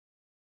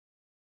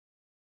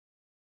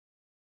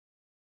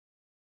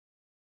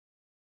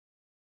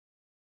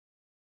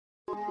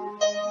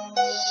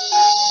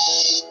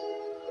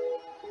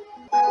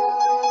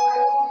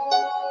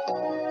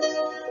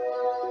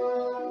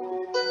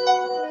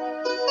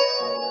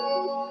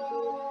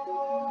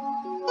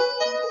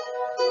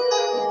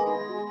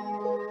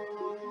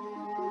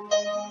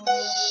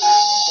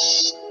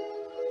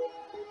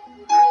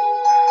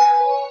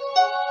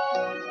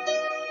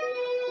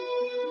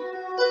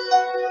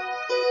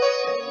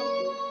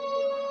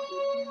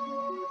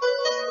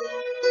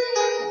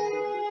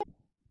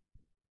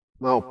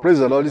Now, praise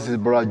the Lord, this is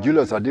Brother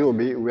Julius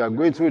Adeomi. We are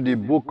going through the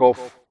book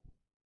of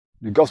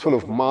the Gospel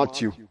of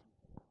Matthew.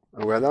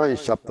 And we are now in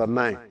chapter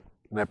 9.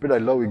 And I pray that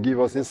the Lord will give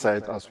us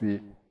insight as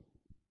we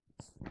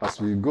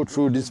go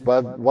through this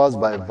verse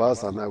by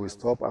verse, and I will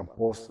stop and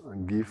pause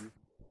and give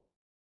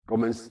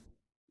comments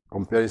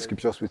comparing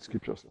scriptures with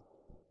scriptures.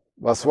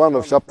 Verse 1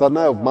 of chapter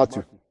 9 of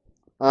Matthew.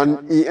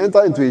 And he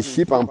entered into a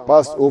ship and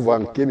passed over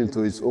and came into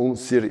his own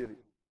city.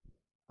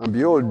 And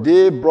behold,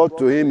 they brought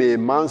to him a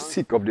man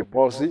sick of the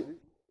palsy,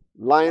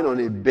 lying on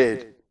a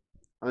bed.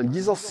 And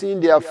Jesus, seeing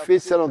their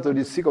faith, said unto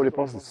the sick of the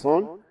palsy,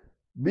 Son,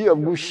 be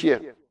of good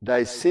cheer,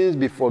 thy sins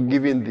be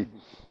forgiven thee.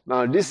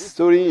 Now, this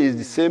story is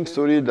the same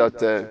story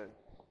that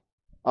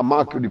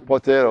Mark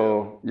reported,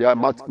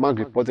 Mark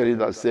reported it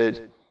that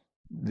said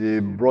they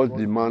brought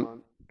the man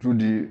through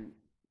the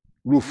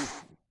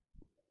roof.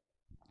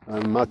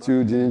 And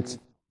Matthew didn't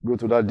go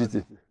to that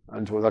detail.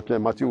 And it was actually,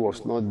 Matthew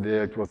was not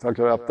there. It was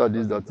actually after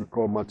this that he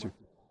called Matthew.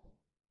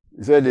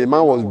 He said the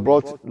man was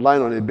brought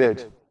lying on a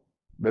bed.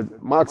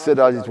 But Mark said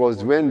that it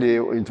was when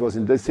it was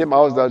in the same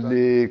house that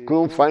they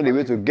couldn't find a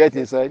way to get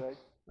inside,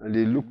 and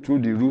they looked through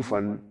the roof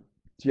and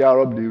tear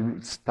up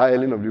the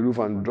tiling of the roof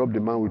and dropped the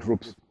man with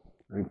ropes.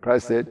 And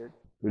Christ said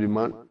to the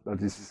man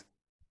that is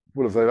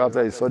full of faith,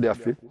 after he saw their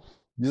faith,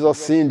 Jesus,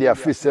 seeing their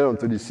faith, said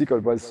unto the sick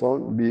of the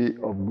Son, be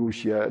of good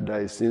cheer,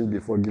 thy sins be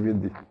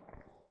forgiven thee.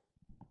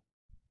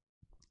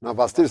 Now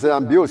verse 3 says,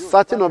 and behold,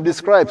 certain of the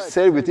scribes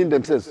said within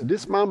themselves,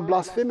 this man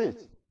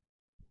blasphemeth.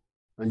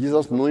 And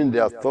Jesus, knowing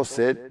their thoughts,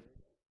 said,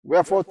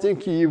 wherefore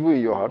think ye evil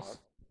in your hearts?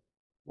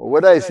 Or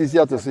whether it's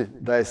easier to say,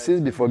 thy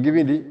sins be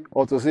forgiven thee,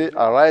 or to say,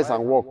 arise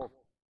and walk.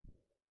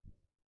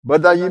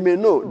 But that ye may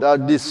know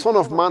that the Son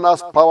of Man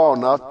has power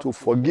on earth to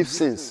forgive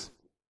sins.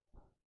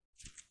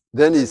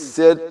 Then he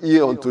said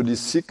he unto the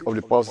sick of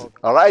the palsy,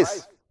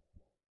 arise,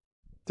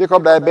 take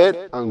up thy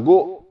bed, and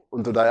go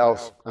unto thy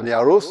house. And he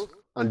arose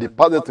and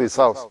departed to his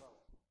house.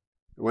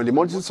 When the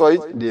multitude saw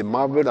it, they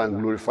marveled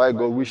and glorified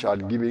God, which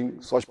had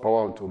given such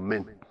power unto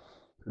men.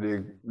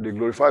 They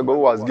glorified God who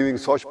was giving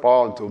such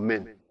power unto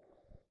men.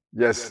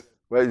 Yes,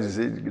 well, you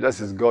see, this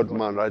is God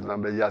man right now,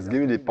 but he has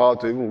given the power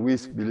to even we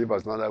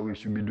believers now that we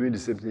should be doing the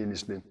same thing in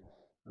his name.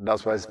 And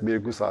that's why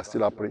miracles are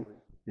still happening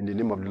in the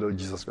name of the Lord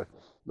Jesus Christ.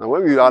 Now,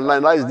 when we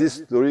analyze this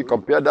story,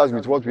 compare that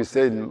with what we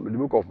said in the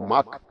book of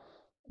Mark.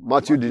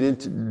 Matthew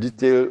didn't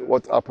detail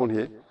what happened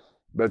here,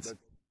 but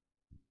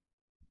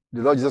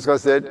the Lord Jesus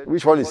Christ said,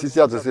 which one is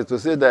easier to say? To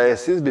say that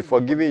sins be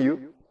forgiven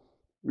you,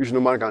 which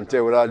no man can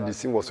tell whether the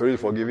sin was already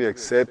forgiven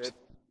except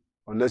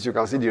unless you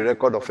can see the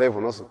record of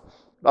heaven also.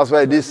 That's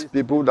why these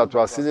people that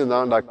were sitting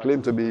down that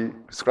claim to be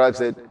scribes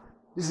said,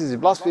 this is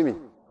blasphemy.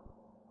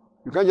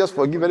 You can't just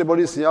forgive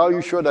anybody's sin. How are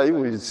you sure that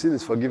even his sin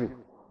is forgiven?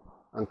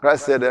 And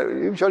Christ said,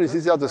 which one is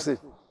easier to say?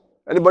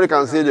 Anybody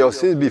can say your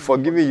sins be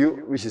forgiven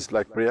you, which is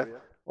like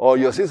prayer, or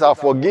your sins are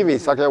forgiven,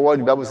 exactly what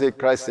the Bible says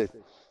Christ said.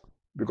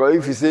 Because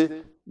if you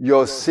say,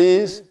 your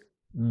sins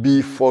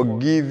be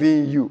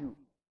forgiven you,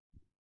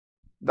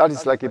 that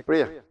is like a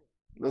prayer.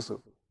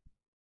 Also.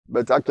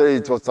 But actually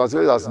it was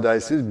translated as thy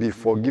sins be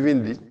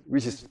forgiven thee,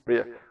 which is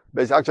prayer.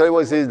 But actually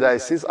what it says, thy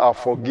sins are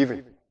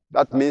forgiven.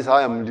 That means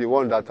I am the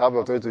one that have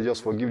authority to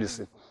just forgive the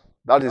sin.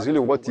 That is really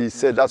what he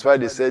said. That's why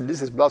they said,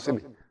 this is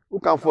blasphemy. Who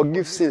can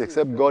forgive sin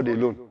except God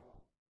alone?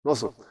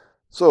 Also.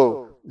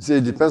 So, see,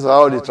 it depends on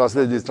how they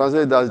translate. They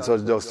translate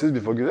that your sins be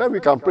forgiven. Then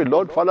we can pray,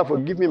 Lord, Father,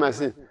 forgive me my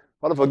sin.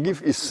 Father, forgive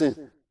his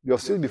sin. Your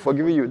sins be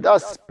forgiven you.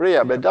 That's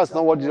prayer, but that's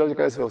not what the Lord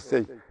Christ was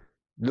saying.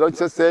 The Lord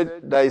Jesus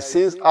said, thy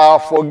sins are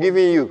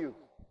forgiven you.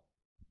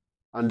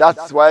 And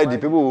that's why the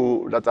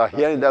people that are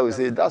hearing that will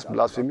say, that's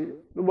blasphemy.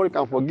 Nobody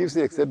can forgive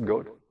sin except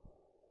God.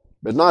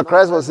 But now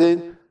Christ was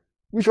saying,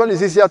 which one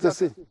is easier to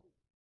say?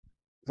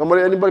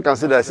 Anybody can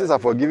say that sins are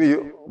forgiven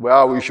you. Well,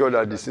 are we sure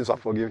that the sins are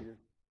forgiven?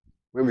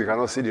 When we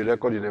cannot see the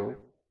record in heaven.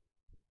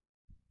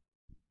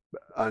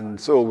 And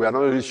so we are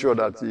not really sure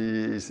that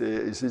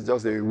it's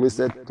just a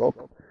wasted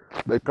talk.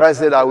 But Christ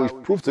said, I will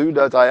prove to you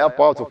that I have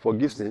power to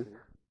forgive sin.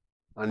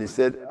 And he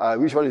said,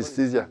 which one is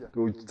easier?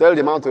 To tell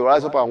the man to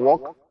rise up and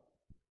walk?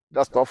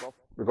 That's tough.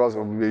 Because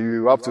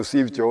you have to see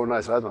it with your own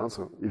eyes right now.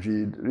 So if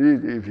you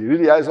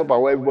really rise up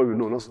and walk, everybody will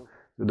know. No? So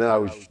then I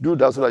will do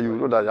that so that you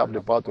know that you have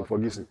the power to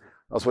forgive sin.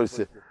 That's what he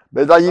said.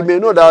 But that you may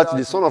know that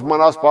the Son of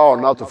Man has power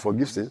now to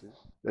forgive sin.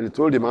 Then he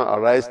told the man,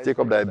 arise, take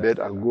up thy bed,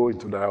 and go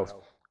into the house.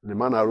 And the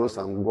man arose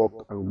and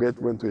walked and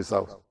went to his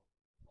house.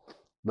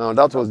 Now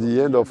that was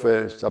the end of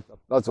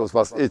that was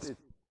verse 8.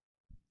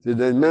 So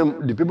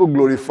the people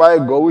glorify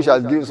God, which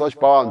has given such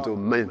power unto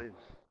men.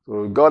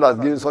 So God has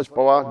given such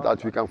power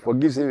that we can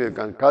forgive sin, we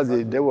can cast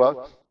the devil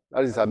out,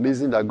 That is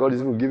amazing that God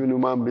is even giving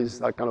human beings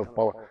that kind of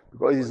power.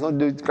 Because it's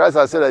not Christ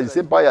has said that the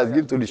same power he has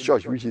given to the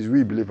church, which is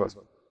we believers.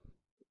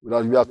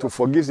 That we are to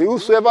forgive.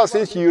 Whosoever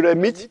sins you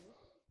remit,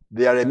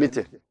 they are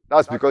remitted.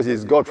 That's because he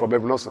is God from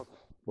heaven also.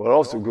 For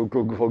us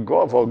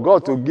for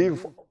God to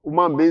give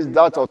human beings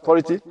that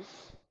authority,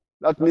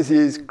 that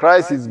means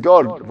Christ is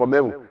God from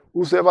heaven.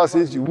 Whosoever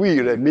sins we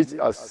remit,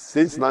 as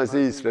Saints now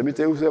say is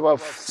remitted. Whosoever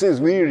sins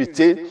we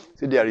retain,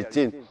 say they are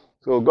retained.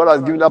 So God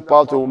has given that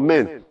power to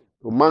men,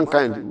 to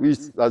mankind, which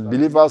as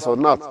believers or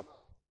not,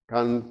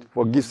 can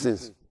forgive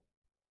sins.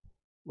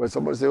 When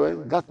somebody say,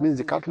 well, that means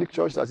the Catholic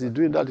Church that is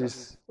doing that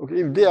is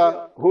okay. If they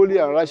are holy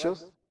and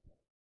righteous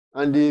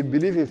and they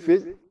believe in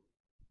faith,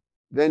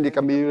 then they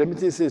can be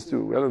remitting sins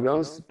too. We are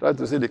not trying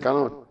to say they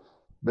cannot.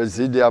 But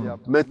see, their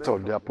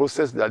method, their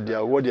process,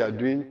 what they are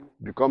doing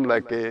become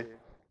like a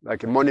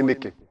money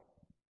making.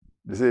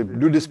 They say,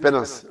 do this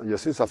penance and your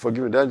sins are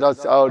forgiven. Then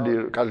that's how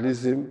the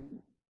Catholicism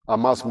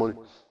amass money.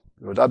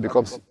 That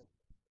becomes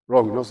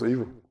wrong, not so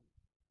evil.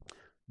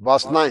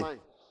 Verse 9.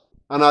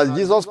 And as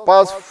Jesus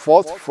passed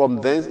forth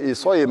from thence, he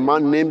saw a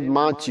man named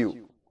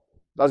Matthew.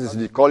 That is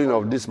the calling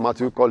of this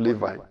Matthew called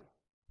Levi,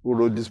 who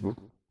wrote this book.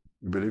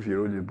 You believe he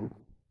wrote the book?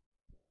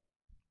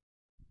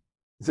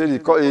 He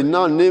said a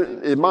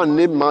man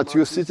named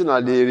Matthew sitting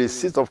at the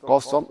receipt of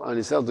custom, and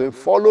he said to him,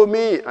 follow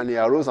me. And he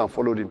arose and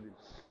followed him.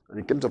 And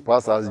it came to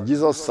pass as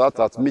Jesus sat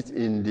at meat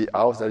in the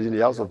house, that is in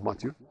the house of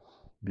Matthew,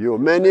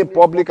 behold, many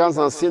publicans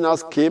and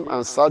sinners came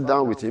and sat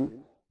down with him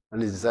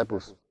and his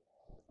disciples.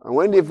 And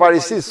when the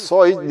Pharisees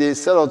saw it, they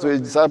said unto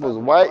his disciples,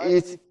 why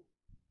eat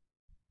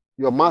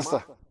your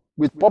master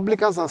with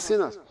publicans and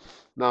sinners?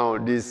 Now,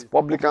 these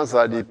publicans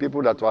are the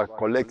people that were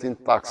collecting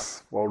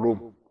tax for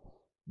Rome.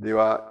 They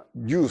were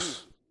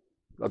Jews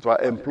that were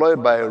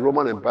employed by the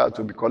Roman Empire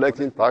to be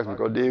collecting tax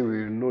because they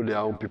will know their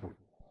own people.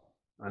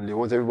 And they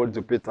want everybody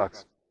to pay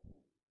tax.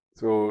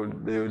 So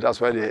that's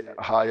why they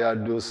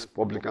hired those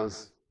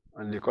publicans.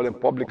 And they call them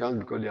publicans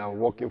because they are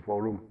working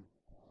for Rome.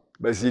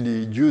 But see,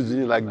 the Jews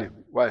didn't like them.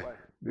 Why?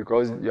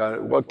 Because you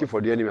are working for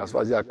the enemy as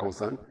far as they are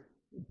concerned.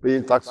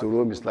 Paying tax to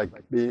Rome is like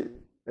paying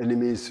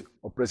enemies,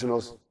 oppressing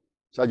us,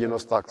 charging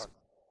us tax.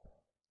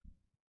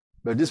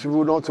 But these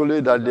people, not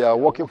only that they are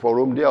working for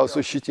Rome, they are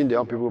also cheating their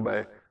own people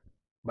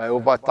by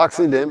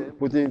overtaxing them,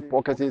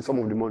 pocketing some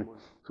of the money.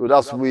 So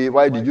that's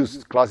why the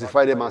Jews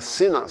classify them as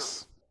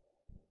sinners.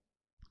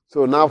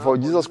 So now for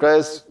Jesus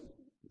Christ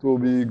to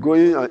be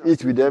going and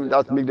eat with them,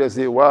 that makes them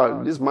say,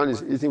 wow, this man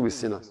is eating with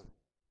sinners.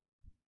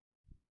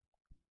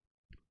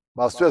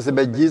 Verse 12 says,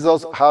 but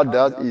Jesus heard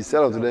that, he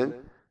said unto them,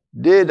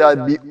 they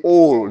that be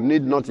whole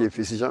need not a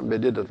physician,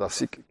 but they that are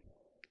sick.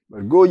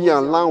 But go ye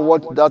and learn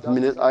what that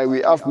meaneth, I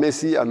will have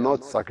mercy and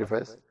not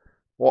sacrifice.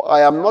 For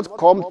I am not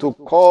come to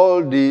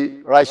call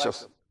the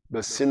righteous,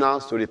 but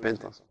sinners to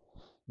repentance.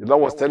 The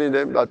Lord was telling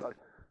them that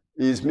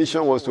his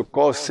mission was to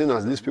call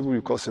sinners, these people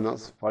you call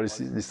sinners,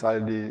 Pharisees,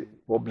 the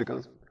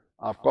publicans,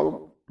 have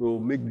come to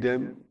make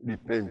them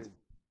repent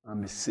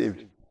and be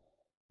saved.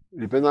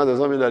 Repentance does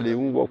not mean that they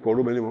won't work for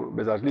Rome anymore,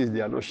 but at least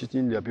they are not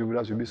cheating their people.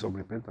 That should be some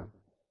repentance.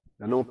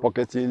 They are not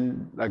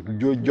pocketing, like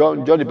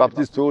John the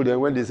Baptist told them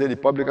when they said the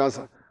publicans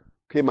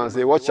came and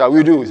said, what shall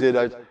we do? He said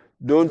that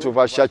don't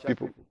overcharge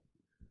people.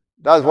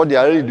 That's what they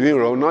are really doing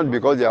wrong, not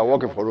because they are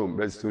working for Rome,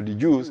 but to the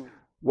Jews,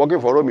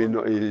 working for Rome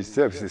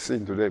itself is a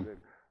sin to them.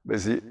 But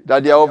see,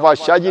 that they are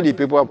overcharging the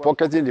people and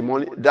pocketing the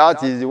money,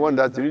 that is the one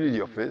that's really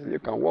the offense. You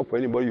can work for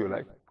anybody you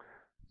like.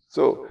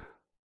 So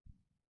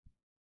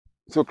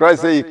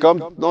Christ said he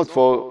comes not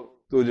to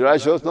the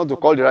righteous, not to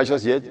call the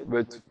righteous yet,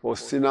 but for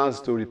sinners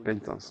to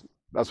repentance.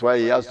 That's why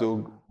he has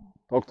to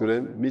talk to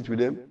them, meet with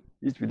them,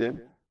 eat with them,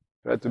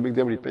 try to make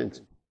them repent.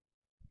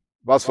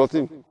 Verse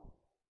 14.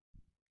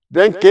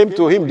 Then came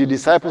to him the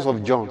disciples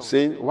of John,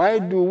 saying, why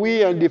do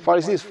we and the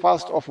Pharisees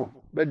fast often,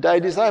 but thy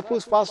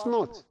disciples fast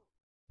not?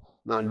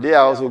 Now they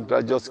are also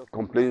just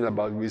complaining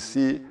about,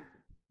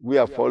 we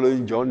are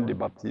following John the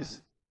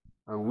Baptist,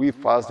 and we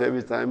fast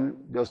every time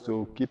just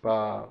to keep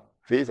our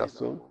faith at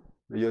home.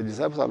 But your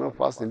disciples are not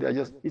fasting, they are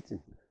just eating.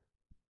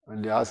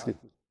 And they are asking.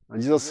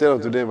 And Jesus said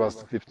unto them,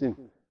 verse 15,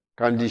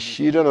 can the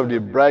children of the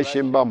bride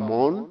chamber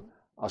mourn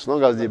as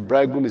long as the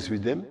bridegroom is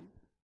with them?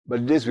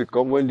 But days will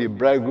come when the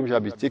bridegroom shall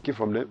be taken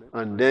from them,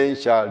 and then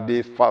shall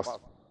they fast.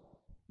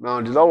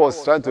 Now the Lord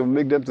was trying to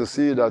make them to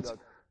see that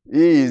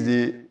he is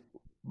the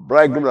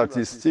bridegroom that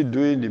is still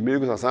doing the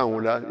miracles and signs and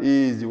wonders.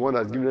 He is the one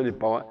that's given them the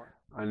power,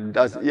 and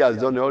that he has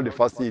done all the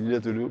fasting he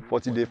needed to do,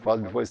 40-day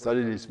fast before he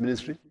started his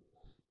ministry.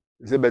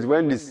 He said, but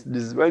when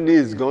he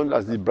is gone,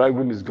 as the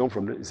bridegroom is gone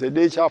from them, he said,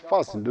 they shall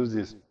fast in those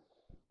days.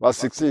 Verse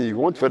 16, he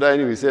went further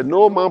anyway. He said,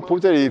 no man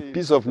putteth a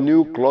piece of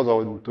new cloth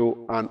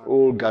onto an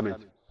old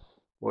garment,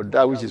 or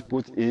that which is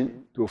put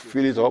in to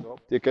fill it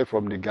up, taken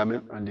from the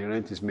garment, and the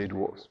rent is made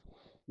worse.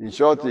 In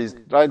short, he's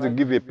trying to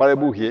give a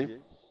parable here.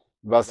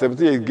 Verse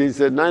 17 again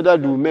said, neither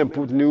do men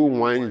put new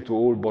wine into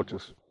old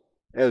bottles,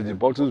 else the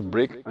bottles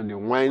break, and the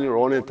wine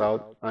runneth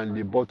out, and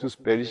the bottles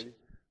perish.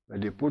 But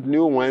they put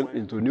new wine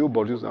into new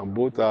bottles, and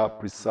both are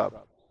preserved.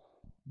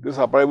 Those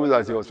are parables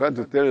that he was trying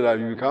to tell you that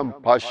you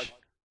can't patch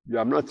You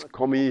are not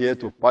coming here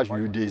to patch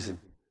Judaism.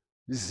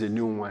 This is a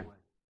new wine.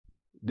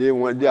 They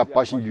are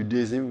patching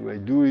Judaism. We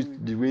do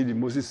it the way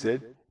Moses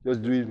said,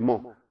 just do it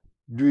more.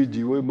 Do it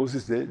the way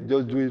Moses said,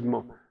 just do it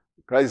more.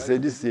 Christ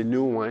said, this is a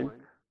new wine.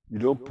 You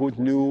don't put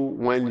new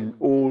wine in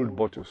old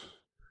bottles.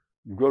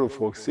 You've got to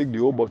forsake the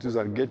old bottles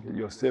and get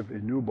yourself a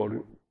new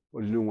bottle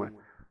or a new wine.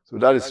 So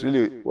that is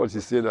really what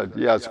he's saying, that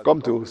he has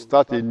come to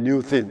start a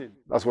new thing.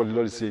 That's what the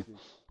Lord is saying.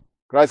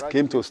 Christ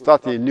came to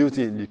start a new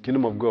thing, the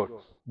kingdom of God,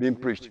 being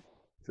preached.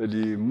 So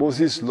the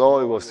Moses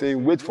law was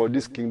saying, wait for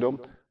this kingdom,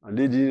 and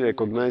they didn't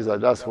recognize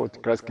that that's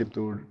what Christ came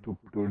to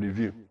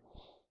reveal.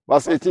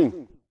 Verse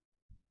 18.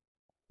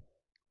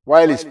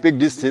 While he spake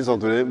these things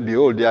unto them,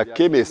 behold, there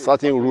came a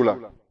certain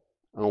ruler,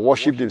 and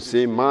worshipped him,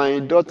 saying, my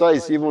daughter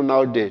is even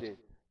now dead,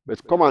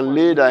 but come and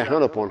lay thy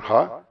hand upon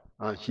her,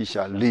 and she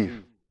shall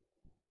live.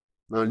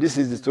 Now this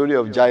is the story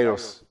of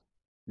Jairus.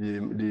 The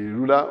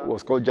ruler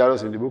was called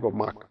Jairus in the book of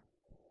Mark,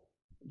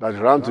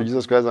 that ran to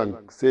Jesus Christ and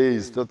said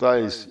his daughter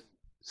is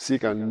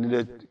sick and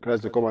needed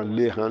Christ to come and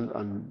lay hand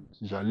and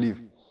she shall live.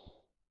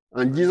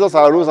 And Jesus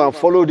arose and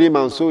followed him,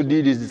 and so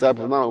did his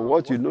disciples. Now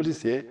what you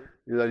notice here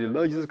is that the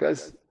Lord Jesus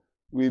Christ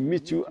will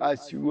meet you at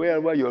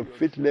wherever your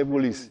faith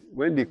level is.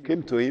 When they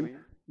came to him,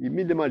 he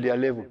met them at their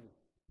level.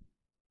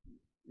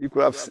 He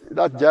could have,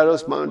 that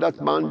Jairus man, that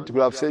man could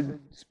have said,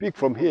 speak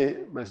from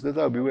here, my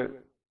daughter will be well.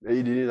 But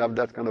he didn't have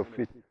that kind of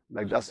faith,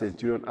 like that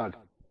centurion had.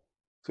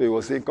 So he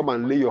was saying, come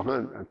and lay your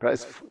hand. And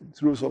Christ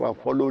rose up and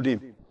followed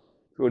him.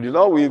 So the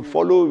Lord will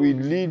follow, will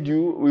lead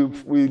you,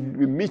 will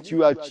meet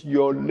you at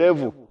your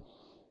level.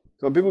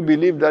 Some people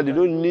believe that they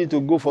don't need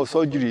to go for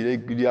surgery.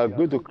 They are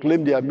going to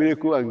claim their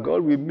miracle, and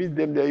God will meet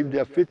them there if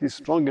their faith is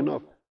strong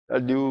enough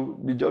that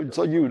the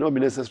surgery will not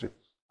be necessary.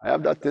 I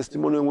have that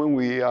testimony when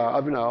we are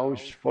having our own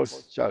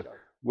first child.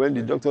 When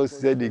the doctor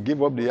said they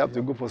give up, they have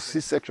to go for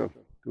C-section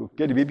to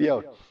get the baby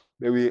out.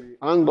 But we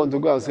hang on to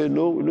God and say,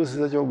 no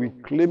C-section, we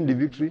claim the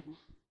victory,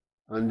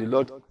 and the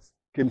Lord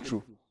came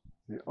through.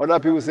 Other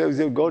people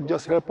say, God,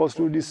 just help us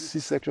through this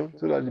C-section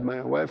so that my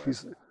wife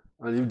is...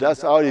 And if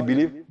that's how they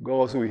believe, God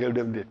also will help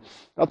them there.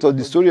 That was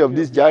the story of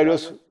this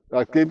Jairus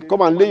that came,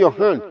 come and lay your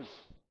hand,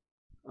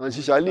 and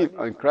she shall live.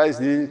 And Christ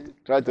didn't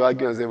try to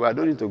argue and say, well, I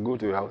don't need to go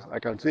to your house. I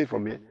can say it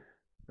from here.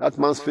 That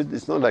man's faith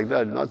is not like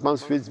that. That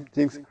man's faith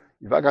thinks,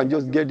 if I can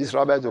just get this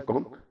rabbi to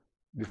come,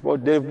 before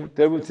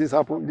terrible things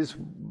happen, this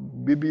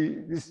baby,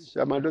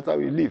 my daughter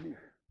will live.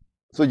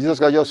 So Jesus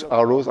Christ just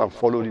arose and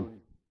followed him.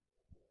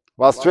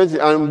 Verse 20,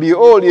 and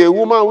behold, a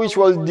woman which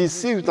was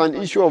deceived with an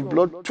issue of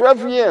blood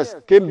 12 years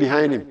came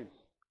behind him,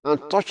 and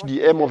touched the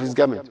hem of his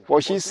garment.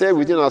 For she said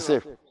within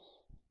herself,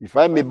 if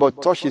I may but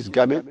touch his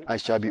garment, I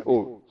shall be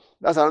whole.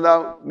 That's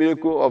another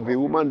miracle of a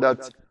woman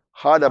that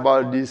heard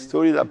about this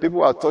story, that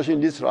people were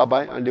touching this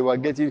rabbi and they were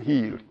getting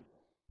healed.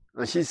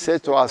 And she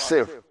said to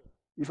herself,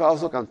 if I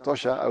also can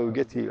touch her, I will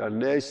get healed. And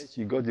next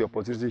she got the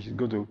opportunity, she's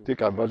going to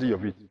take advantage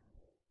of it.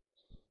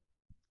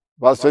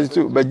 Verse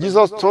 22, but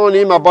Jesus turned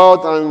him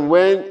about, and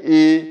when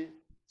he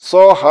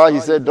saw her, he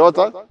said,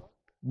 daughter,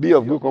 be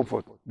of good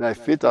comfort. Thy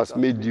faith has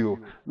made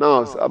you.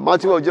 Now,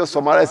 Matthew was just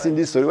summarizing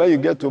this story. When you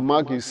get to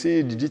Mark, you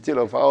see the detail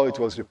of how it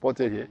was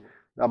reported here.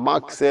 That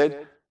Mark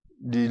said,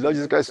 the Lord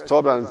Jesus Christ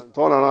stopped and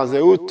turned around and said,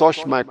 who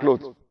touched my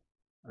clothes?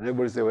 And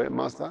everybody said, well,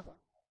 Master,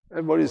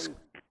 everybody is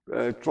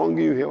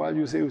thronging you here. Why do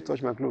you say who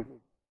touched my clothes?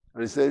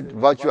 And he said,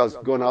 virtue has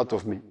gone out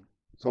of me.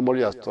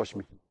 Somebody has touched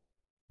me.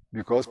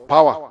 Because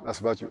power, that's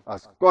virtue,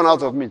 has gone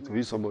out of me to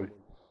heal somebody.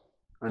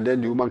 And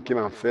then the woman came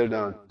and fell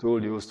down and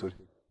told the whole story.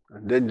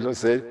 And then the Lord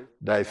said,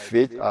 thy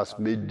faith has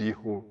made thee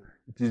whole.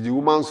 It is the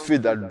woman's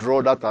faith that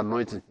draw that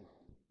anointing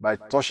by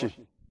touching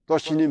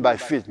him by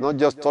faith, not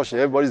just touching.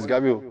 Everybody's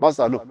gathering.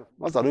 Master, no.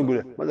 Master, don't go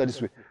there. Master,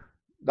 this way.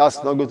 That's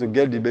not going to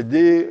get the but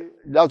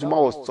that woman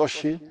was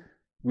touching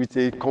with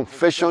a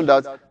confession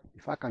that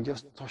if I can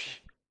just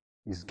touch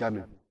his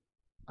garment,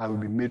 I will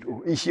be made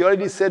whole. She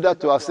already said that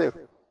to herself.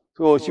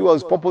 So she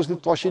was purposely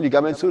touching the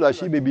garment so that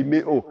she may be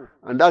made whole.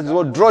 And that is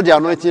what drew the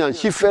anointing, and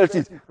she felt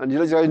it. And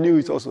the Lord knew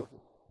it also.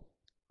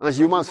 And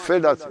she must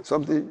felt that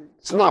something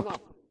snap,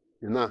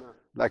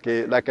 like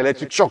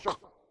electric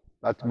shock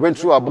that went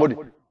through her body.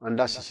 And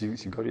that she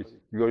got it.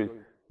 She got it.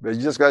 But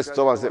Jesus Christ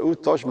stopped and said, who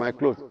touched my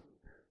clothes?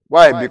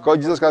 Why? Because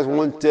Jesus Christ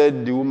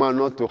wanted the woman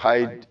not to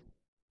hide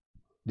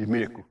the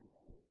miracle.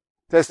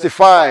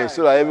 Testify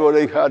so that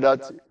everybody heard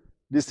that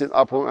this thing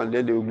happened, and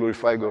then they will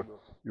glorify God.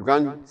 You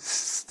can't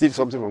steal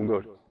something from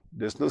God.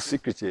 There's no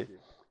secret here.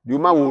 The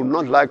woman will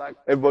not like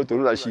everybody to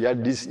know that she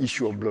had this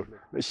issue of blood.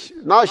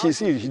 Now she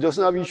sees she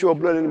doesn't have issue of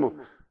blood anymore.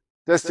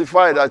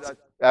 Testify that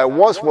I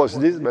once was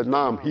this, but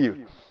now I'm healed.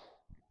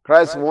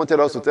 Christ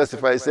wanted us to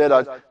testify. He said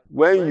that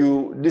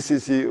when this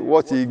is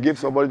what he gave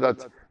somebody,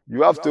 that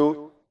you have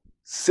to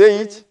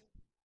say it,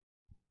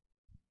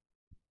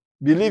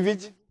 believe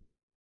it,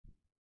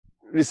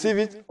 receive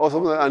it, or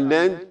something, and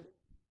then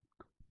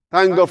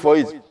thank God for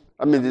it.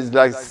 I mean, it's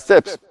like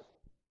steps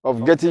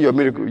of getting your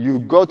miracle. You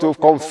got to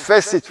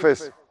confess it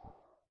first.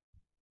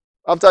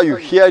 After you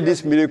hear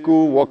this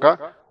miracle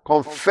worker,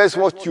 confess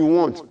what you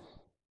want.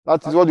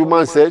 That is what the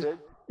woman said.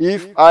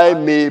 If I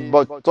may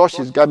but touch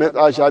his garment,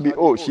 I shall be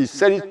whole. She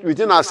said it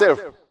within herself.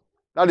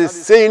 That is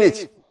saying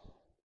it.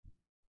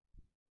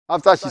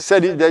 After she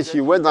said it, then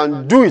she went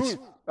and do it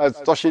as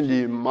touching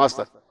the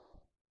master.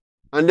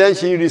 And then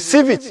she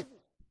received it.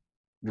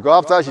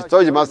 Because after she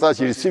touched the master,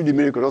 she received the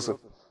miracle also.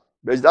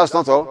 But that's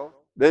not all.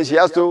 Then she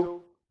has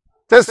to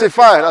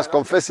testify. That's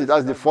confess it.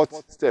 That's the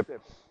fourth step.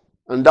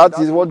 And that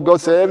is what God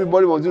said.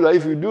 Everybody must do that.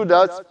 If you do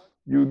that,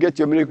 you get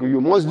your miracle.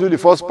 You must do the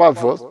first part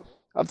first.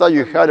 After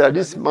you heard that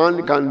this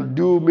man can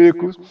do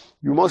miracles,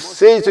 you must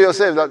say to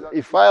yourself that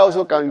if I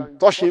also can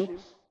touch him,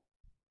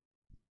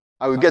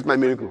 I will get my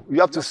miracle. You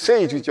have to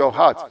say it with your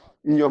heart,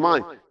 in your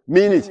mind.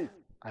 Mean it.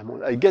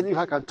 If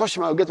I can touch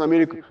him, I will get my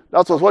miracle.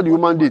 That was what the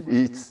woman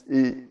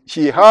did.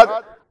 She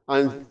heard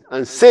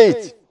and say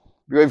it.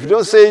 Because if you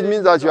don't say it, it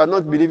means that you are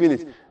not believing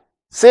it.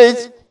 Say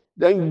it,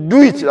 then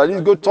do it. At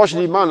least go touch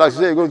the man like you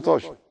say you're going to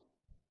touch.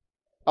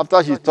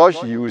 After she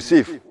touched, you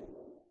receive.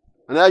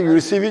 And then you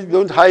receive it,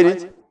 don't hide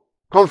it.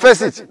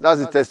 Confess it. That's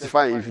the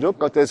testifying. If you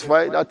don't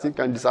testify, that thing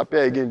can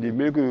disappear again. The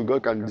miracle you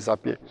got can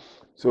disappear.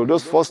 So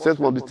those first steps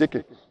must be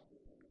taken.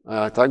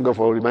 Thank God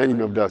for reminding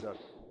me of that.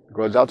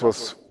 Because that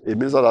was a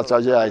minister that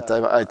charged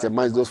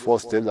itemized those 4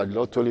 steps that the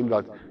Lord told him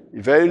that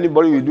if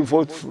anybody will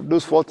do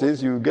those 4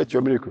 things, you will get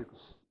your miracle.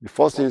 The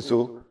first thing is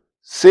to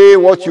say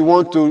what you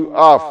want to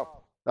have.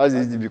 That's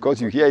easy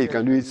because you hear you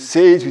can do it.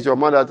 Say it with your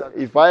mouth that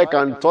if I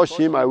can touch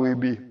him, I will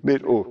be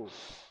made whole.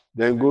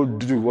 Then go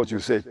do what you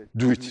said.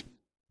 Do it.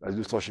 Let's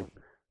do touch him.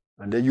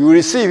 And then you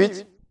receive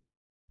it.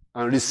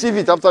 And receive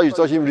it after you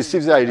touch him.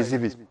 Receive it, I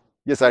receive it.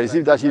 Yes, I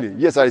received that healing.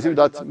 Yes, I received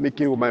that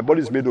making my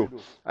body is made whole.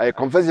 I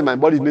confess it, my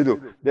body is made whole.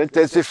 Then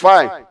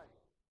testify.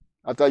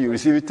 After you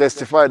receive it,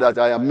 testify that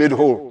I am made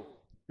whole.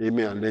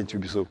 Amen. And then it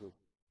will be so.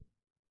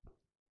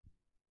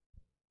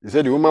 He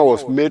said the woman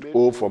was made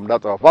whole from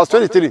that hour. Verse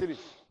 23.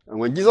 And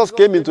when Jesus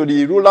came into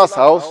the ruler's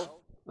house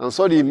and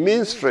saw the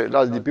minstrel,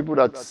 that's the people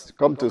that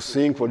come to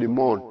sing for the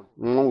mourn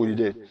with the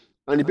dead,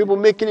 and the people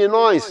making a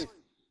noise,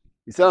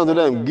 he said unto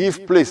them,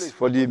 give place,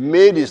 for the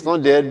maid is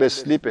not dead, but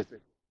sleepeth.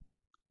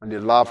 And they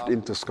laughed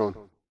him to scorn.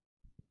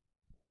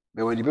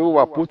 But when the people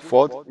were put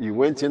forth, he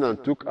went in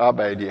and took her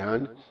by the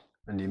hand,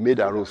 and the maid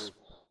arose.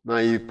 Now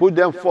he put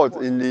them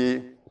forth in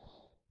the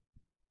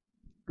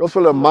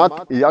Gospel of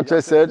Mark. He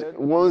actually said,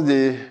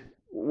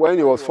 when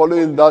he was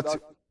following that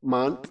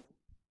man,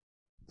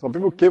 some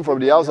people came from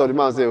the house of the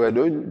man and said, well,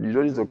 you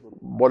don't need to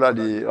bother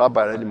the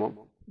rabbi anymore.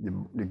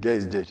 The girl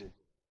is dead.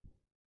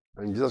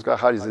 And Jesus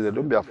Christ heard, he said,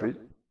 don't be afraid,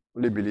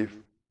 only believe.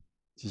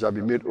 She shall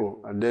be made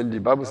whole. And then the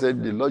Bible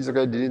said the Lord Jesus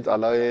Christ didn't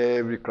allow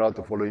every crowd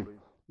to follow him.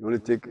 He only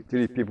take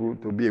 3 people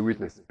to be a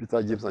witness.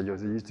 Peter, James, and John.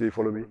 He said, you 3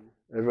 follow me.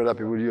 Every other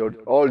people,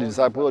 all the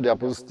disciples of the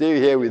apostles, stay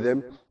here with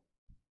them.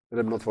 Let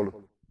them not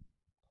follow.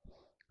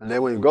 And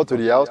then when he got to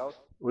the house,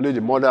 only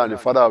the mother and the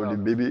father of the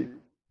baby,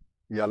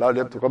 he allowed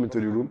them to come into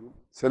the room,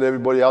 send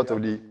everybody out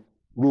of the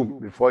room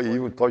before he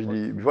even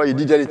before he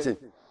did anything.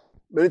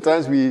 Many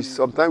times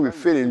sometimes we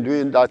fail in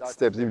doing that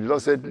steps. If the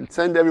Lord said,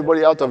 send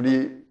everybody out of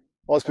the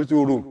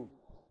hospital room,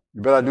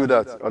 you better do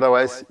that.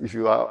 Otherwise, if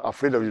you are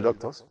afraid of the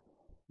doctors,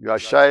 you are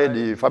shy,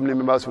 the family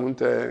members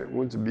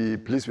won't be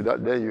pleased with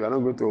that, then you are not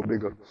going to obey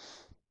God.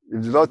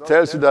 If the Lord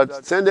tells you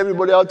that, send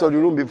everybody out of the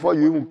room before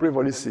you even pray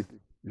for this sick,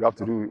 you have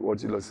to do what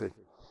the Lord said.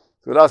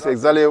 So that's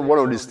exactly one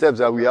of the steps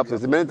that we have to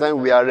take. Many times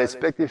we are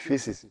respecting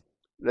feces.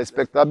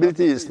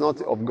 Respectability is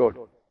not of God.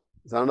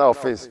 It's another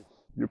offense.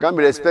 You can't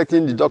be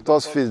respecting the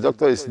doctor's face. The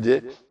doctor is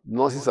there,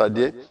 nurses are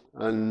there,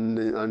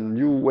 and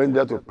you went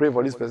there to pray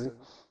for this person.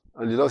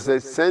 And the Lord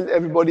says, send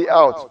everybody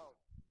out.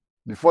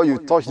 Before you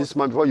touch this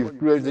man, before you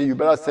pray, you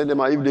better send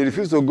them out. If they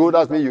refuse to go,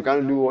 that means you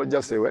can't do what.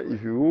 Just say, well,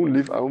 if you won't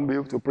leave, I won't be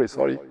able to pray.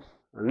 Sorry,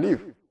 and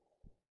leave.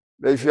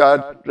 But if you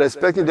are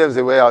respecting them,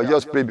 say, well, I'll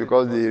just pray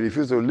because they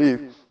refuse to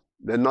leave,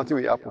 then nothing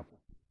will happen.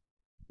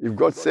 If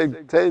God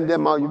said, send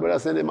them out, you better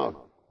send them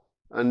out.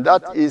 And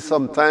that is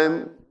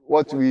sometimes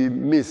what we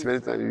miss many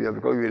times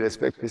because we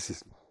respect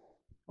faces.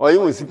 Or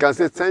even you can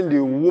say, send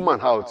the woman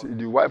out,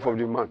 the wife of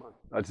the man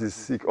that is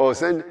sick. Or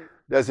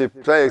there's a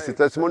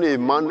testimony, a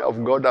man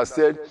of God that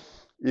said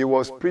he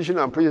was preaching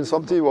and preaching,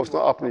 something was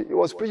not happening. He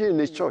was preaching in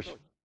his church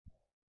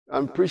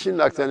and preaching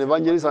like an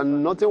evangelist,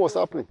 and nothing was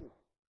happening.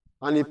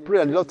 And he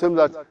prayed, and the Lord told him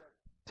that,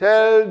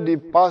 tell the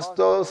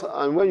pastors,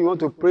 and when you want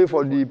to pray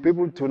for the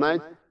people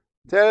tonight,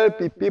 tell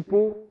the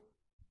people,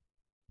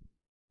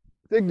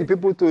 take the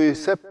people to a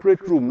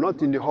separate room,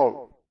 not in the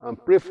hall,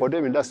 and pray for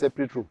them in that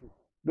separate room.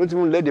 Don't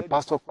even let the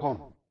pastor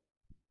come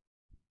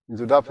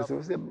into that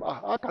place. Say,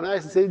 how can I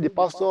say the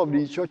pastor of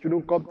the church, you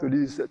don't come to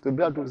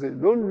that room? Say,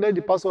 don't let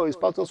the pastor or his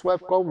pastor's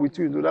wife come with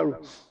you into that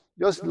room.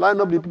 Just line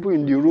up the people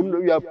in the room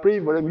that you are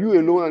praying for them, you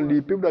alone and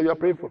the people that you are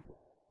praying for.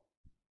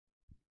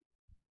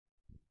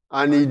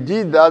 And he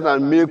did that,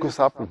 and miracles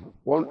happened,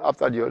 one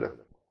after the other.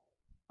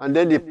 And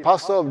then the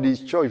pastor of the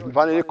church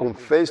finally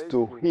confessed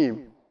to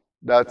him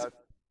that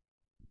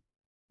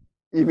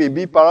he may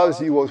be perhaps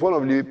he was one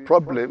of the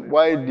problems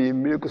why the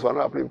miracles were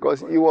not happening,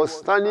 because he was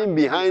standing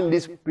behind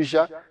this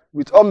preacher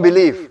with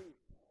unbelief.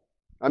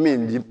 I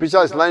mean, the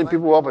preacher is lining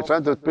people up and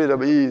trying to pray,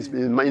 but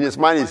in his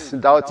mind he's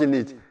doubting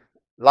it,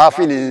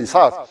 laughing in his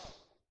heart.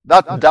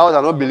 That doubt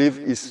and unbelief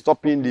is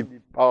stopping the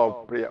power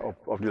of prayer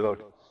of the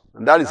Lord.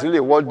 And that is really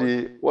what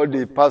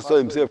the pastor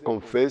himself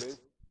confessed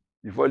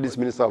before this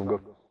minister of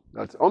God.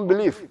 That's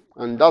unbelief.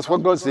 And that's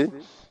what God said.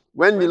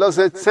 When the Lord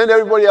said, send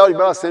everybody out, you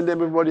better send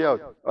everybody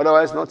out.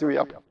 Otherwise, nothing will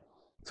happen.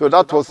 So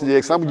that was the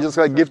example Jesus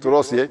Christ gave to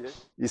us here.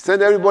 He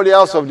sent everybody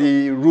out of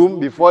the room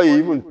before he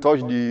even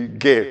touched the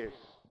girl.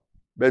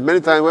 But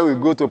many times when we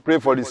go to pray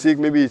for the sick,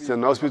 maybe it's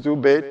an hospital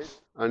bed,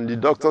 and the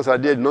doctors are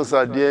there, the nurses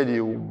are there,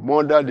 the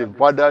mother, the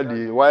father,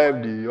 the wife,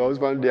 the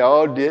husband, they are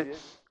all there,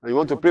 and you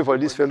want to pray for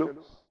this fellow.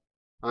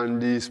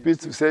 And the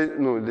spirit says,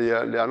 no, they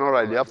are not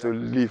right, they have to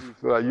leave.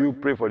 So that you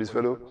pray for this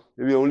fellow.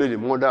 Maybe only the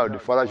mother or the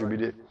father should be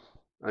there.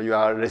 And you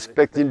are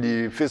respecting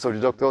the face of the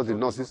doctors, the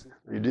nurses,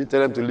 and you didn't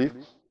tell them to leave,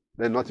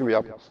 then nothing will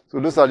happen. So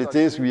those are the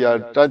things we are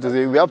trying to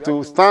say. We have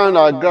to stand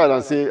our ground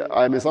and say,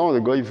 I am a son of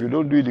the God. If you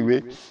don't do it the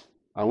way,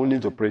 I won't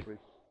need to pray.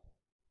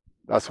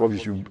 That's what we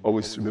should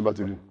always remember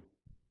to do.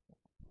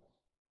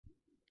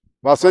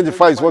 Verse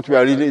 25 is what we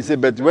are reading. It says,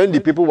 but when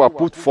the people were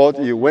put forth,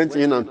 he went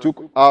in and took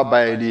her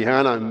by the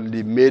hand, and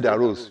the maid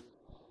arose.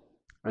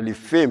 And the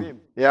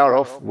fame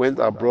hereof went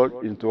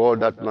abroad into all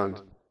that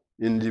land.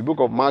 In the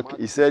book of Mark,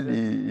 he said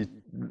he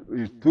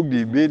took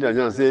the maid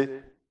and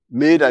said,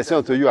 maid, I say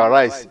unto you,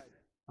 arise.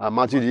 And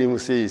Matthew didn't even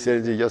say he said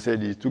anything, he just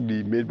said he took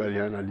the maid by the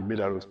hand and the maid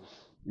arose.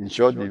 In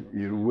short,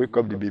 he woke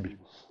up the baby.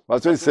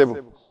 Verse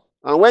 27.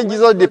 And when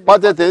Jesus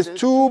departed thence,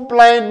 2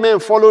 blind men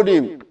followed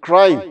him,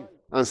 crying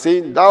and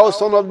saying, Thou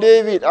son of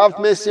David, have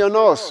mercy on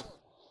us.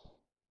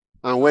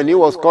 And when he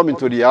was coming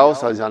to the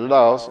house, as another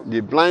house, the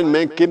blind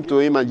men came to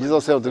him, and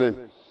Jesus said unto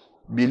them,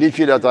 Believe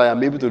ye that I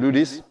am able to do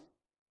this?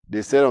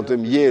 They said unto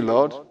him, Yea,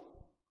 Lord.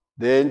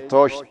 Then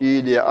touched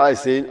he their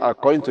eyes, saying,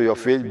 According to your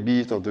faith, be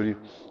it unto you.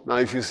 Now,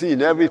 if you see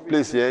in every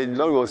place here, the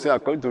Lord will say,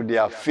 according to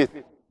their faith.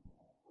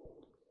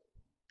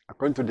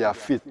 According to their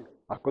faith.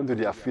 According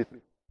to their faith.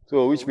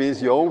 So, which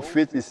means your own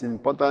faith is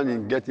important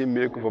in getting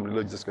miracle from the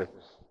Lord Jesus Christ.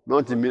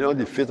 Not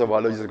the faith of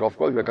our Lord Jesus Christ. Of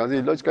course, we can say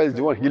the Lord Jesus Christ is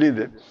the one healing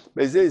them.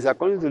 But he says it's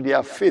according to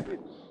their faith.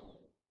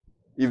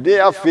 If they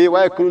have faith,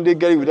 why couldn't they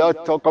get it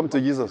without come to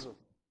Jesus?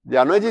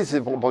 The anointing is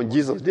upon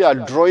Jesus. They are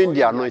drawing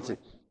the anointing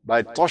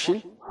by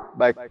touching,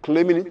 by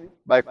claiming it,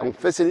 by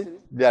confessing it.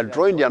 They are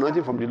drawing the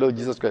anointing from the Lord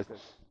Jesus Christ.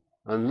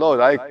 And Lord,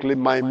 I claim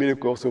my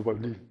miracle also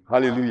from thee.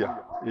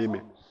 Hallelujah.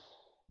 Amen.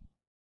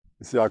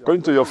 He said,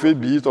 according to your faith,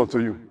 be it unto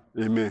you.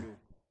 Amen.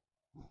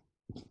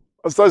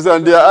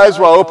 And their eyes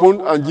were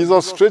opened, and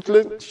Jesus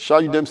straightly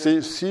charged them,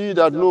 saying, See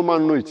that no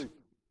man know it.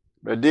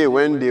 But they,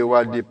 when they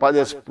were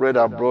departed, spread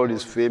abroad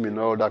his fame in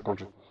all that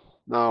country.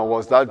 Now,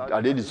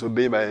 are they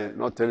disobeying by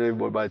not telling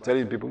anybody, by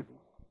telling people?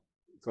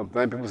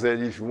 Sometimes people say,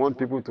 if you want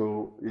people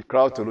the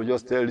crowd to know,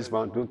 just tell this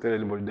man, don't tell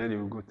anybody, then he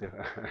will go tell.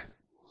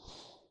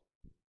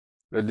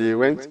 But they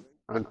went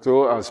and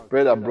told and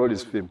spread abroad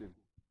his fame.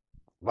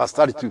 Verse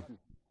 32.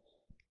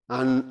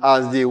 And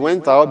as they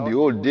went out,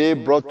 behold, they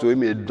brought to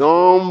him a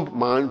dumb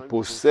man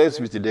possessed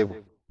with the devil.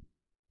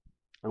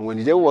 And when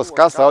the devil was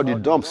cast out, the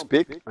dumb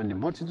spake, and the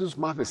multitudes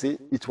marveled, saying,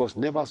 It was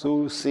never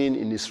so seen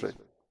in Israel.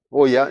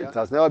 Oh yeah, it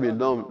has never been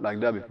done like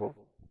that before.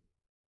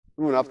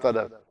 Even after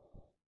that,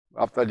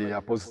 after the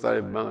apostles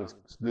started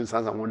doing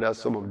signs and wonders,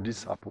 some of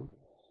this happened.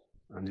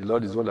 And the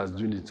Lord is one that's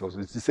doing it also.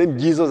 It's the same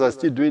Jesus that's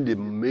still doing the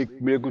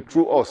miracle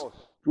through us,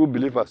 through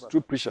believers,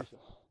 through preachers.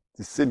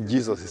 The same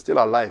Jesus is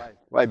still alive.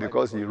 Why?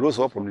 Because he rose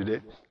up from the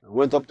dead and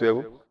went up to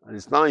heaven, and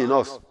is now in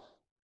us.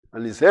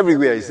 And it's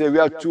everywhere. He said,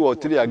 where 2 or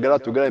 3 are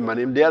gathered together in my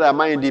name, there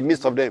am I in the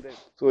midst of them.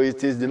 So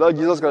it is the Lord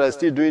Jesus Christ that is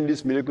still doing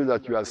these miracles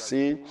that you are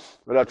seeing,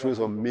 whether through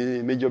some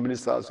major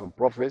ministers, some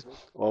prophets,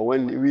 or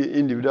when we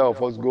individual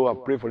of us go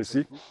and pray for the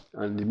sick,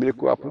 and the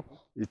miracle happen.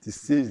 It is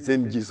still the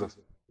same Jesus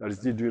that is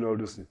still doing all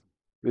those things.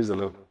 Praise the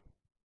Lord.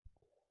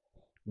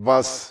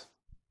 Verse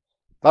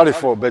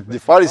 34. But the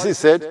Pharisees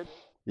said,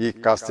 He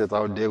casted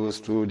out devils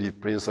through the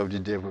prince of the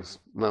devils.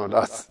 Now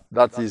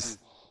that is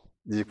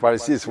the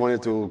Pharisees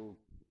wanted to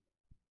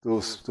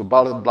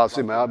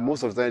blaspheme.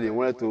 Most of the time they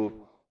wanted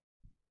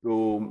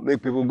to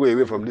make people go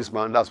away from this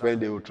man. That's when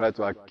they will try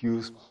to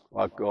accuse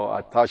or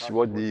attach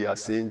what they are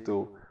saying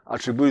to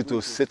attribute it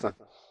to Satan.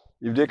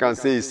 If they can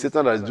say it's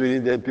Satan that is doing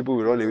it, then people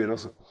will run away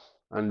also.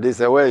 And they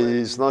say, well,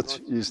 it's not,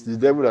 it's the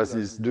devil that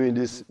is doing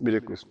these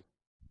miracles.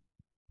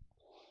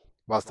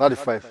 Verse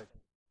 35.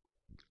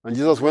 And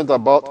Jesus went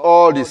about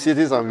all the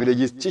cities and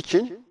villages,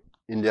 teaching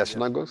in their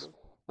synagogues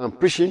and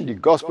preaching the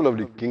gospel of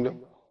the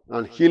kingdom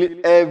and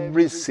healing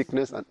every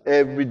sickness and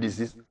every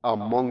disease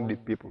among the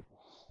people.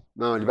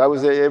 Now, the Bible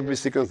says every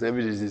sickness and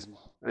every disease.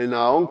 And in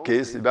our own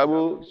case, the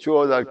Bible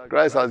shows that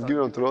Christ has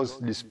given unto us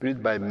the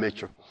Spirit by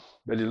nature.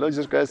 But the Lord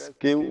Jesus Christ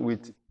came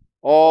with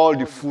all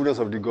the fullness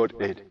of the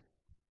Godhead,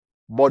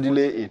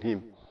 bodily in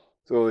him.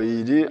 So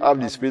he didn't have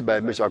the Spirit by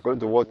nature,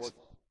 according to what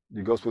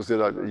the Gospel said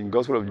that in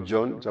Gospel of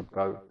John,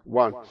 chapter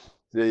 1,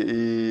 he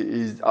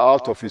is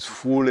out of his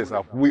fullness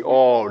that we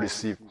all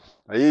receive.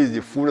 And He is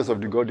the fullness of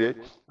the Godhead.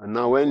 And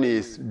now when He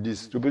is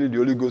distributing the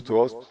Holy Ghost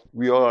to us,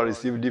 we all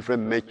receive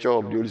different measure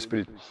of the Holy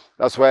Spirit.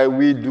 That's why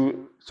we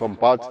do some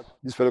part.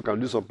 This fellow can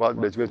do some part,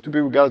 but when two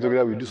people gather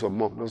together, we do some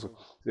more. Also,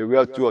 so we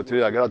have 2 or 3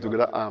 that gather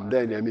together, I am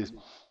there in their midst.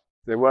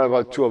 So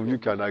whatever 2 of you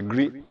can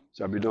agree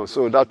shall be done.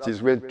 So that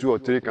is when 2 or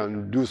 3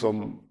 can do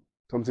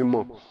something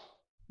more.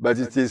 But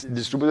it is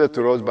distributed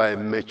to us by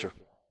measure.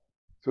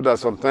 So that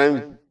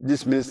sometimes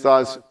these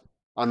ministers'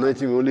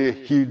 anointing will only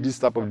heal this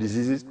type of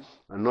diseases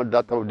and not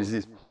that type of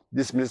disease.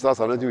 This minister's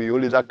anointing will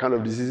only that kind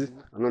of diseases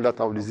and not that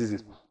type of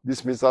diseases.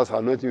 This minister's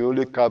anointing will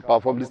only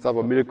perform this type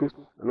of miracles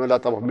and not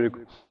that type of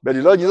miracle. But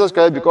the Lord Jesus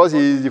Christ, because He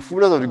is the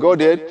fullness of the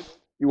Godhead,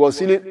 He was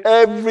healing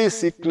every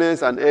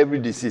sickness and every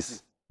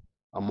disease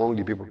among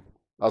the people.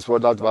 That's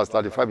what that verse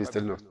 35 is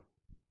telling us.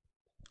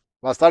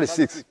 Verse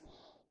 36.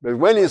 But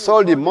when He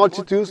saw the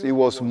multitudes, He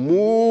was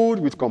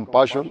moved with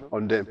compassion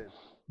on them,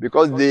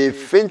 because they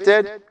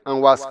fainted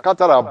and were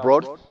scattered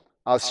abroad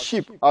as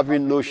sheep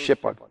having no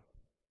shepherd.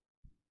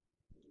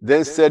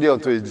 Then said He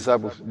unto His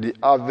disciples, the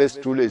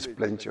harvest truly is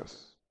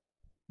plenteous,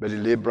 but the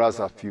laborers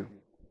are few.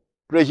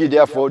 Pray ye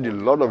therefore the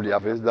Lord of the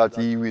harvest, that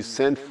He will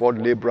send forth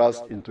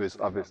laborers into His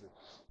harvest.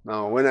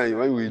 Now,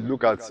 when we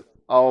look at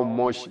how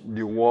much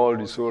the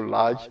world is so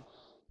large,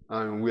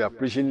 and we are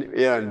preaching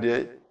here and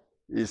there,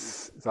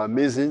 it's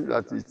amazing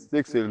that it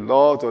takes a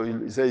lot of,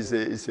 He says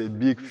it's a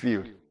big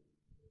field.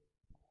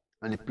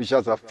 And the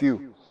preachers are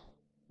few,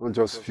 not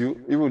just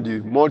few. Even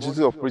the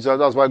multitude of preachers,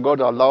 that's why God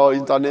allowed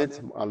internet,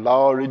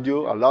 allowed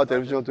radio, allowed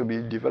television to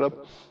be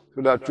developed,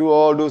 so that through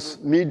all those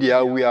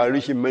media, we are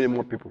reaching many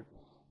more people.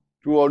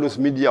 Through all those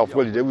media, of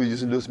course, the devil is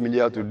using those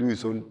media to do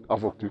his own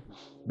havoc too.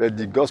 But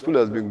the gospel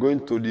has been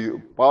going to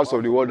the parts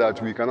of the world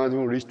that we cannot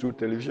even reach through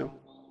television,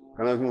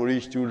 cannot even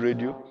reach through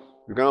radio.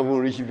 You cannot even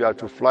reach if you have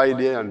to fly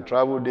there and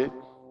travel there.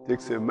 It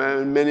takes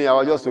many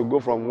hours just to go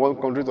from one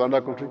country to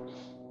another country.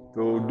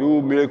 To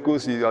do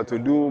miracles, you have to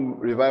do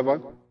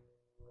revival.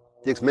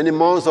 It takes many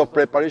months of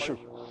preparation.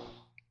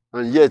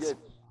 And yet,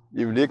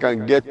 if they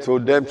can get to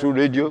them through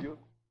radio,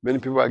 many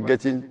people are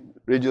getting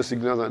radio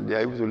signals and they are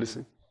able to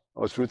listen.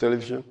 Or through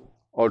television,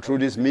 or through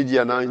this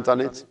media now,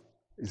 internet.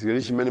 It's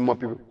reaching many more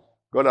people.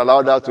 God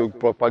allowed that to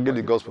propagate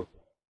the gospel.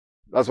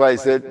 That's why He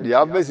said, the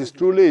harvest is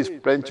truly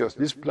plenteous.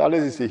 This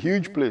planet is a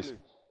huge place.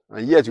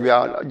 And yet we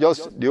are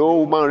just, the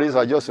whole human race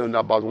are just on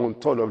about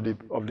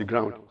 1/3 of the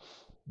ground,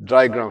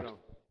 dry ground,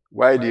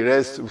 while the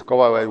rest is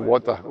covered by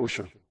water,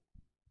 ocean.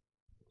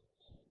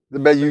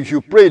 But you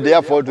should pray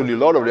therefore to the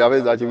Lord of the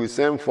harvest that He will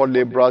send forth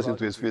laborers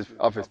into His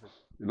harvest.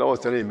 The Lord was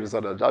telling the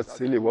minister that that's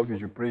really what we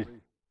should pray.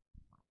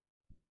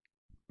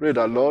 Pray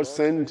that Lord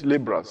send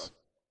laborers.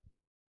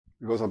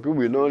 Because some people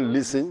will not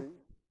listen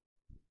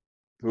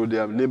to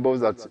their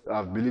neighbors that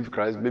have believed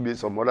Christ. Maybe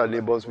some other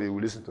neighbors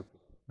will listen to.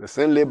 They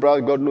send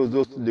laborers, God knows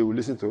those they will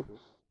listen to.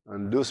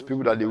 And those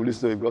people that they will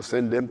listen to, if God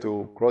send them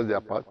to cross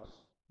their path,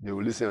 they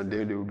will listen and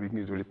then they will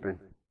begin to repent.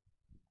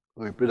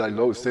 So we pray that the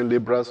Lord will send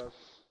laborers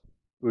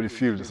to the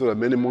field so that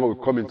many more will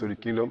come into the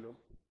kingdom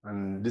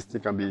and this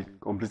thing can be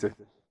completed.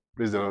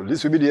 Praise the Lord.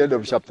 This will be the end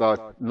of chapter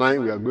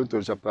 9. We are going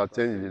to chapter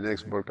 10 in the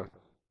next broadcast.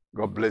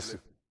 God bless you.